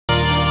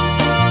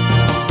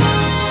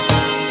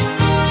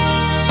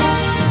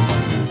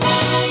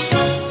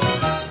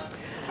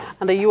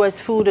And the U.S.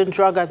 Food and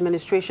Drug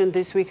Administration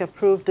this week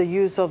approved the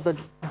use of the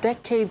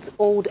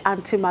decades-old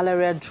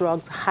anti-malaria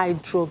drugs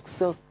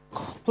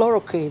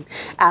hydroxychloroquine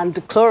and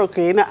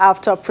chloroquine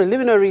after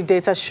preliminary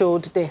data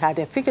showed they had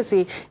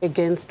efficacy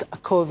against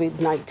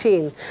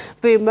COVID-19.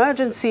 The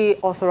emergency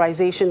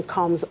authorization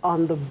comes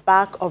on the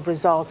back of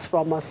results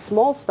from a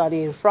small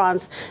study in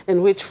France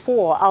in which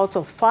 4 out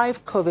of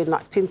 5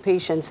 COVID-19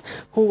 patients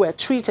who were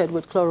treated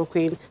with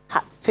chloroquine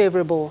had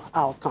favorable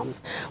outcomes.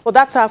 Well,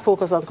 that's our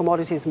focus on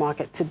commodities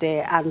market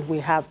today, and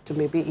we have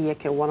Dumebi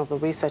Iyeke, one of the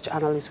research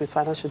analysts with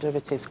Financial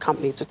Derivatives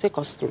Company, to take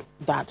us through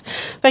that.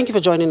 Thank you for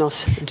joining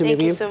us, Dumebi.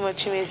 Thank you so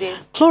much, Chimezi.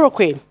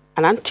 Chloroquine,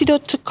 an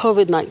antidote to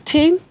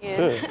COVID-19.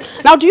 Yeah.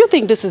 Now, do you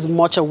think this is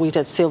much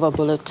awaited silver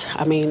bullet,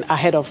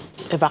 ahead of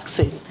a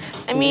vaccine?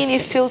 I mean,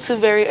 it's still too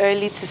very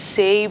early to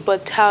say,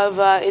 but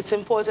however, it's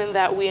important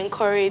that we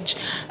encourage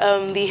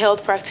the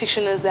health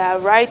practitioners that are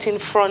right in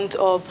front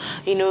of,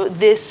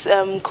 this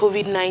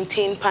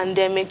COVID-19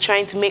 pandemic,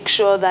 trying to make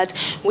sure that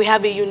we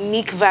have a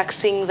unique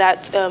vaccine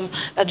that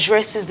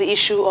addresses the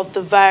issue of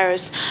the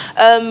virus.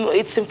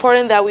 It's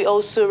important that we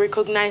also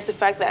recognize the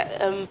fact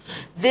that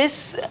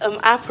this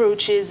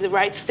approach is the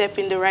right step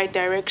in the right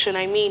direction.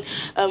 I mean,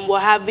 we're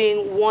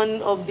having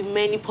one of the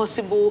many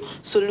possible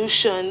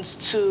solutions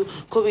to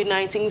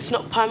COVID-19. It's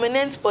not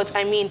permanent, but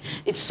I mean,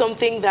 it's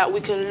something that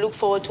we can look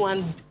forward to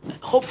and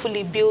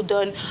hopefully build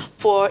on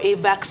for a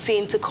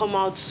vaccine to come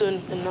out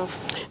soon enough.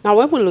 Now,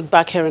 when we look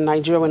back here in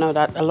Nigeria, we know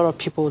that a lot of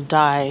people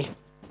die,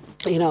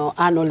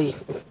 annually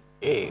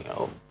in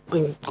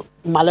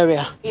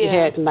malaria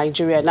here in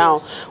Nigeria.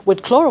 Now,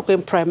 with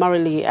chloroquine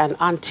primarily an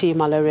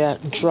anti-malaria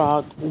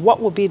drug,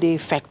 what would be the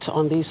effect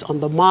on this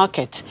on the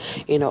market,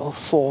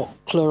 for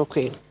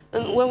chloroquine?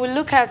 When we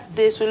look at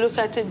this, we look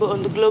at it both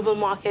on the global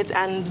market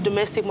and the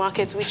domestic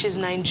markets, which is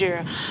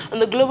Nigeria. On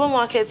the global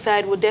market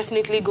side, we're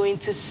definitely going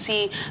to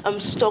see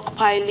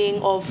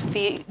stockpiling of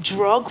the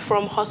drug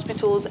from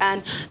hospitals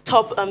and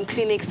top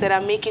clinics that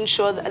are making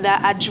sure that they're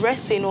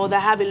addressing or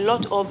that have a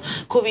lot of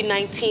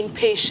COVID-19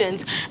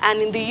 patients. And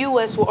in the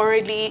US, we're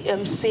already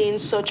seeing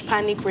such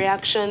panic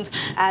reactions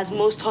as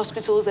most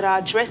hospitals that are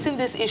addressing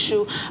this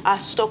issue are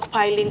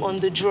stockpiling on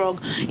the drug.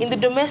 In the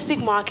domestic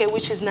market,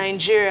 which is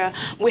Nigeria,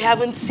 we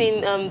haven't seen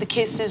the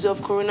cases of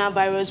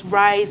coronavirus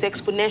rise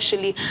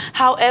exponentially.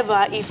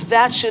 However, if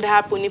that should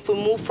happen, if we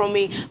move from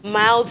a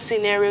mild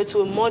scenario to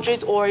a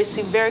moderate or a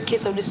severe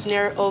case of the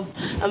scenario of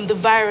the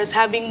virus,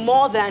 having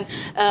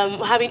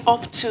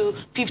up to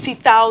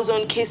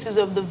 50,000 cases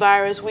of the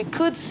virus, we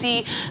could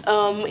see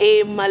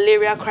a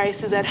malaria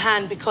crisis at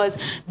hand, because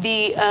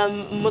the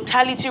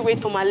mortality rate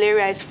for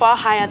malaria is far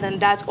higher than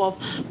that of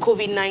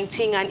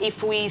COVID-19. And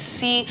if we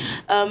see,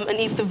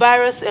 and if the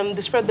virus,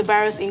 the spread of the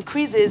virus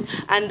increases,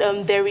 and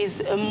there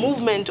is a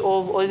movement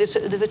or there's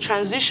a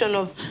transition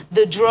of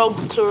the drug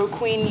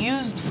chloroquine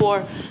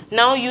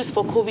now used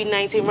for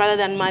COVID-19 rather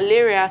than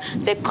malaria,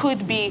 there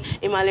could be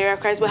a malaria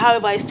crisis. But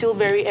however, it's still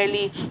very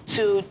early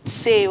to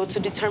say or to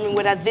determine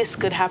whether this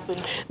could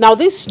happen. Now,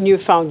 this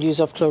newfound use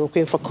of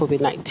chloroquine for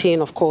COVID-19,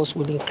 of course,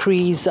 will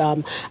increase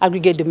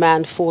aggregate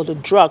demand for the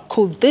drug.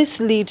 Could this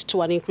lead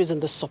to an increase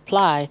in the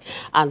supply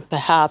and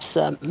perhaps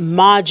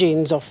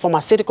margins of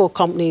pharmaceutical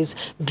companies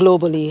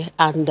globally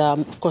and,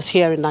 of course,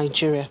 here in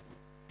Nigeria?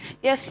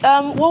 Yes,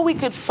 what we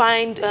could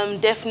find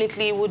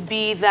definitely would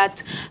be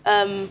that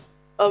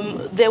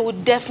there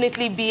would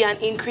definitely be an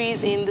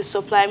increase in the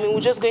supply. I mean, we're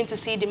just going to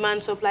see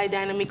demand-supply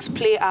dynamics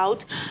play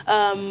out.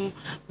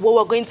 What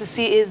we're going to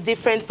see is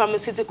different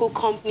pharmaceutical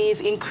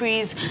companies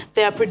increase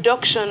their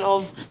production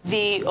of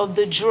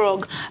the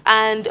drug.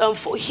 And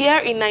here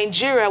in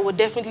Nigeria, we're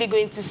definitely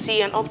going to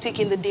see an uptick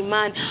in the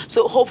demand.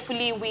 So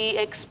hopefully we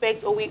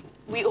expect, or we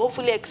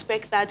hopefully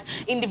expect that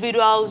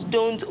individuals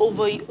don't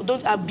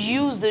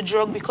abuse the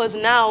drug, because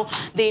now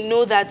they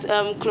know that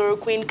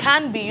chloroquine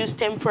can be used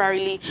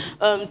temporarily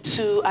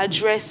to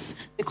address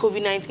the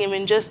COVID-19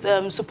 and just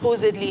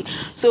supposedly.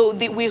 So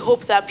we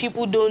hope that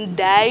people don't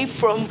die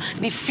from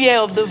the fear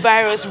of the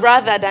virus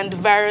rather than the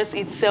virus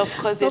itself,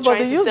 because they're trying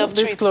to self-treat. But the use of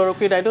this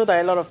chloroquine, I know that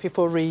a lot of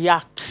people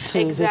react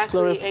to this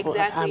chloroquine. Exactly.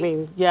 I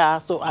mean, yeah.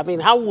 So, I mean,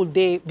 how would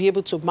they be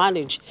able to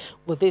manage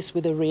with this,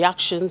 with the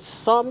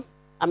reactions?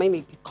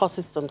 It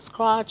causes some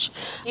scratch,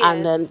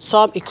 and then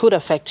some, it could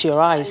affect your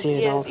eyes,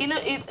 you know.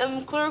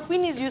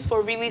 Chloroquine is used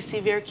for really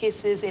severe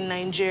cases in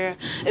Nigeria,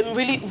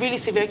 really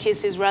severe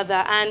cases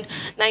rather, and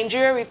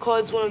Nigeria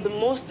records one of the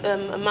most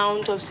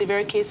amount of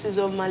severe cases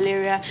of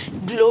malaria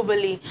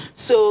globally.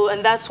 So,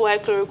 and that's why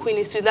chloroquine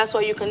is still, that's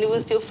why you can even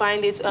still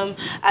find it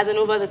as an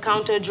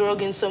over-the-counter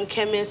drug in some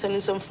chemists and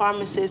in some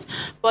pharmacies.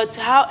 But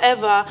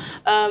however,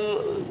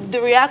 the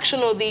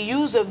reaction or the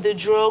use of the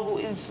drug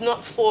is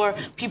not for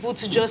people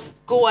to just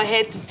go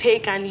ahead to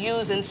take and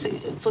use and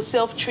for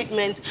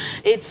self-treatment.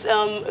 It's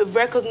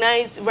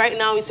recognized, right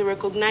now it's a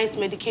recognized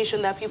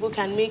medication that people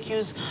can make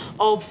use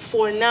of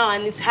for now,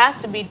 and it has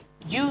to be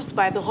used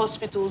by the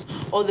hospitals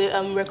or the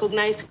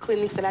recognized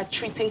clinics that are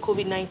treating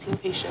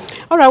COVID-19 patients.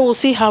 All right, we'll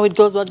see how it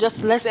goes, but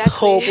just let's Exactly.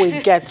 hope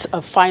we get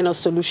a final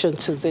solution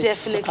to this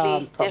Definitely,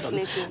 problem.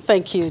 definitely.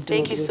 Thank you, Dumebi.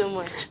 Thank you so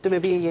much.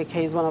 Dumebi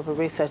Iyeke is one of the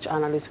research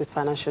analysts with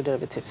Financial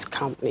Derivatives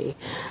Company.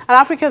 And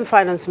African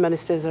finance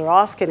ministers are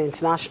asking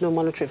International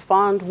Monetary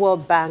Fund,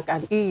 World Bank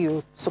and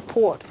EU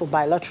support for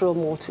bilateral,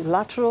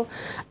 multilateral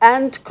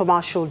and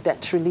commercial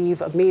debt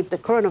relief amid the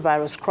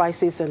coronavirus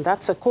crisis, and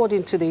that's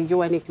according to the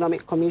UN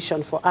Economic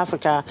Commission for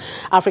Africa.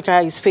 Africa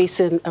is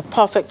facing a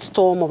perfect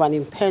storm of an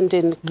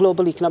impending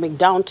global economic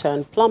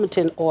downturn,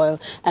 plummeting oil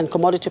and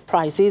commodity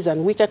prices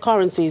and weaker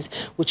currencies,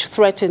 which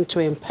threaten to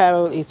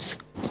imperil its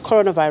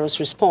coronavirus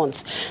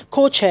response.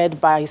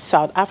 Co-chaired by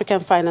South African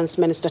Finance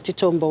Minister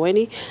Tito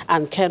Mboweni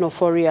and Ken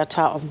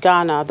Ofori-Atta of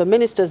Ghana, the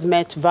ministers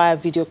met via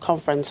video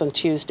conference on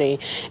Tuesday.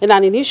 In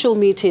an initial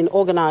meeting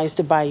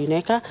organized by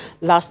UNECA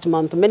last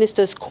month, the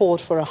ministers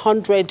called for a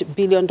 $100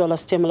 billion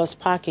stimulus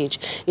package,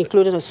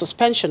 including a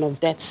suspension of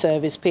debt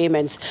service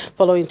payments.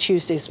 Following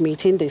Tuesday's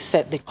meeting, they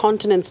said the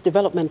continent's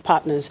development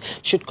partners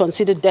should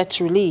consider debt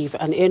relief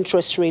and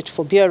interest rate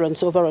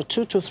forbearance over a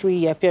 2 to 3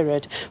 year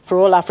period for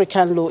all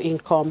African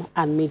low-income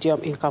and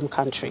medium-income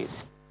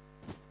countries.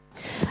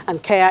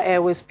 And Kenya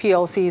Airways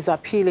PLC is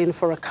appealing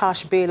for a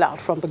cash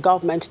bailout from the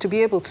government to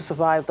be able to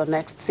survive the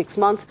next 6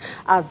 months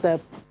as the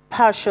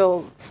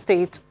partial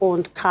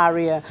state-owned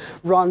carrier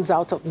runs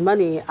out of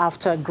money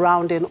after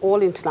grounding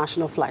all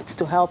international flights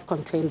to help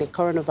contain the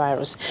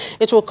coronavirus.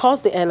 It will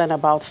cost the airline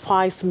about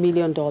 $5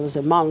 million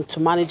a month to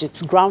manage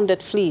its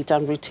grounded fleet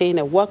and retain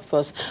a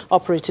workforce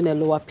operating a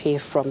lower pay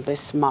from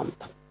this month.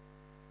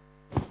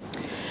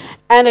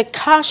 And a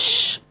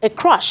crash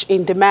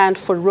in demand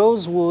for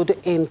rosewood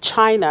in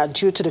China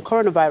due to the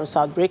coronavirus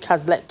outbreak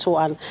has led to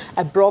an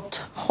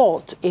abrupt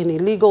halt in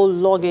illegal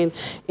logging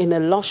in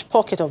a lush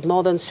pocket of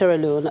northern Sierra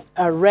Leone,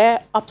 a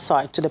rare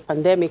upside to the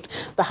pandemic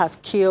that has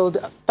killed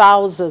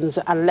thousands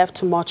and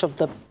left much of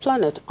the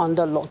planet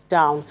under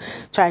lockdown.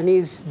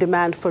 Chinese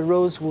demand for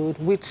rosewood,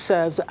 which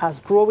serves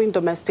as growing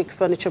domestic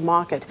furniture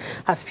market,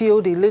 has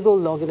fueled illegal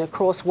logging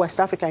across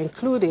West Africa,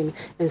 including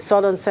in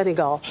southern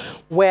Senegal,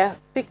 where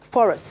thick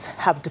forests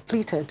have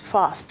depleted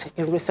fast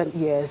in recent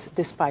years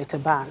despite a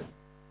ban.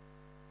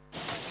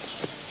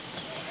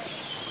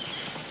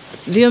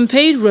 The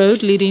unpaved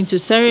road leading to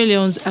Sierra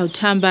Leone's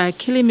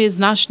Outamba-Kilimis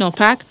National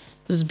Park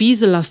was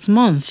busy last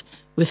month,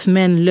 with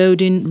men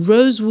loading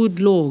rosewood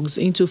logs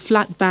into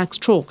flatback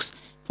trucks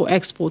for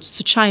exports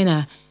to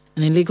China,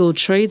 an illegal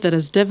trade that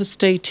has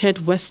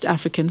devastated West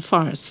African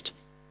forest.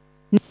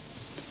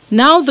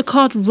 Now the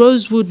cut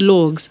rosewood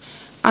logs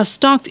are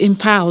stocked in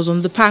piles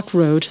on the park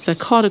road that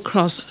cut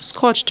across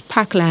scorched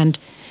parkland.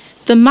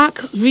 They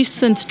mark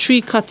recent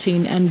tree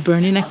cutting and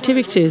burning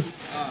activities.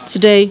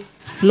 Today,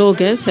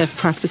 loggers have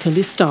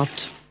practically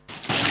stopped.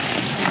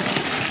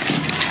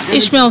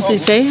 Ishmael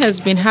Sise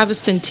has been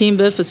harvesting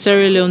timber for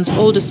Sierra Leone's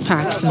oldest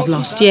park since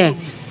last year.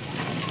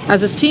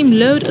 As his team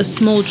load a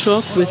small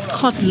truck with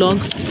cut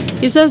logs,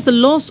 he says the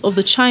loss of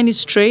the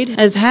Chinese trade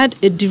has had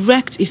a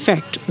direct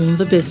effect on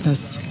the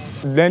business.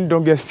 Then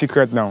don't get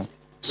secret now.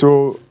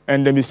 So,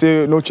 and then we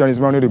say no Chinese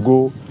man they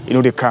go,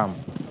 they come.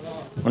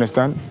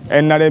 Understand?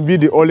 And now they be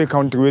the only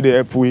country where they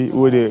help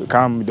where they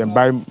come, then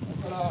buy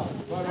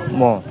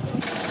more.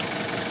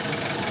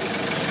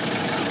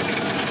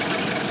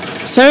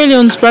 Sierra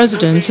Leone's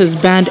president has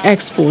banned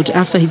export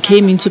after he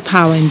came into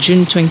power in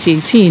June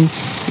 2018,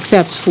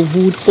 except for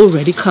wood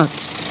already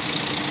cut.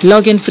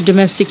 Logging for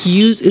domestic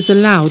use is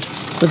allowed,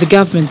 but the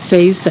government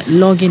says that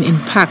logging in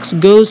packs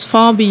goes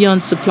far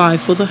beyond supply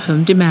for the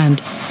home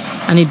demand,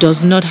 and it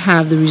does not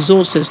have the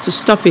resources to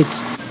stop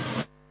it.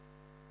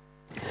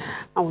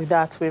 And with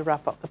that, we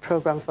wrap up the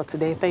program for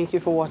today. Thank you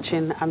for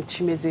watching. I'm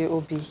Chimeze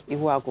Obi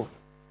Iwago.